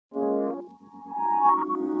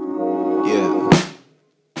Yeah.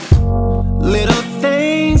 Little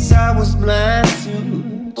things I was blind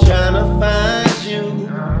to, trying to find you.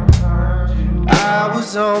 I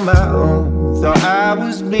was on my own, thought I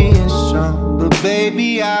was being strong, but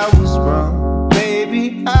baby I was wrong,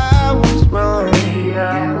 baby I was wrong.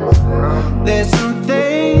 There's some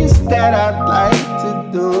things that I'd like to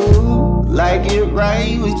do, like it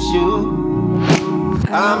right with you.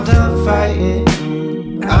 I'm done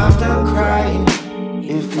fighting, I'm done crying.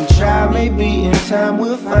 If we try, maybe in time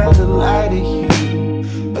we'll find the light of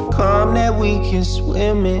you, a calm that we can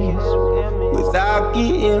swim in without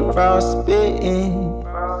getting frostbitten,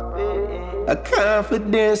 a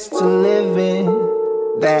confidence to live in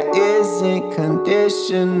that isn't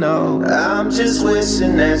conditional. I'm just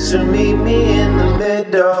wishing that you meet me in the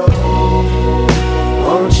middle.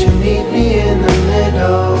 Won't you meet me in the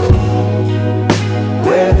middle,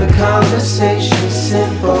 where the conversation's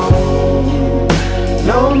simple?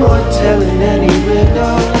 No more telling any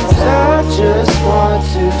riddles. I just want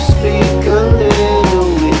to speak a little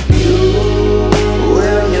with you.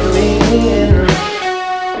 Will you meet me in the...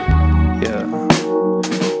 Yeah.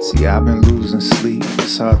 See, I've been losing sleep.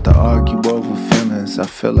 It's hard to argue over feelings. I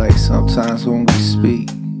feel like sometimes when we speak,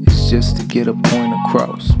 it's just to get a point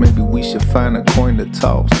across. Maybe we should find a coin to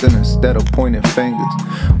toss, and instead of pointing fingers,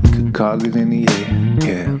 we could call it in the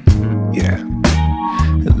air. Yeah.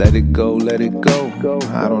 Let it go, let it go.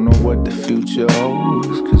 I don't know what the future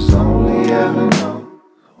holds, cause only heaven knows.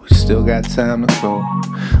 We still got time to grow,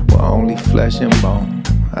 we're only flesh and bone.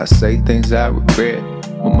 I say things I regret,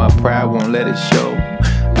 but my pride won't let it show.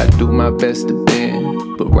 I do my best to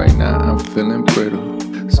bend, but right now I'm feeling brittle.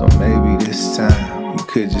 So maybe this time you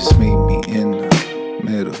could just meet me in the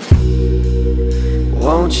middle.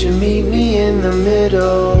 Won't you meet me in the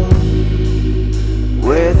middle,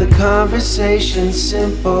 where the conversation's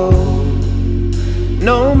simple?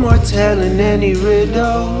 No more telling any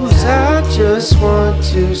riddles. I just want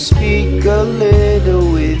to speak a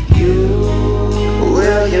little with you.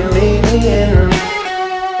 Will you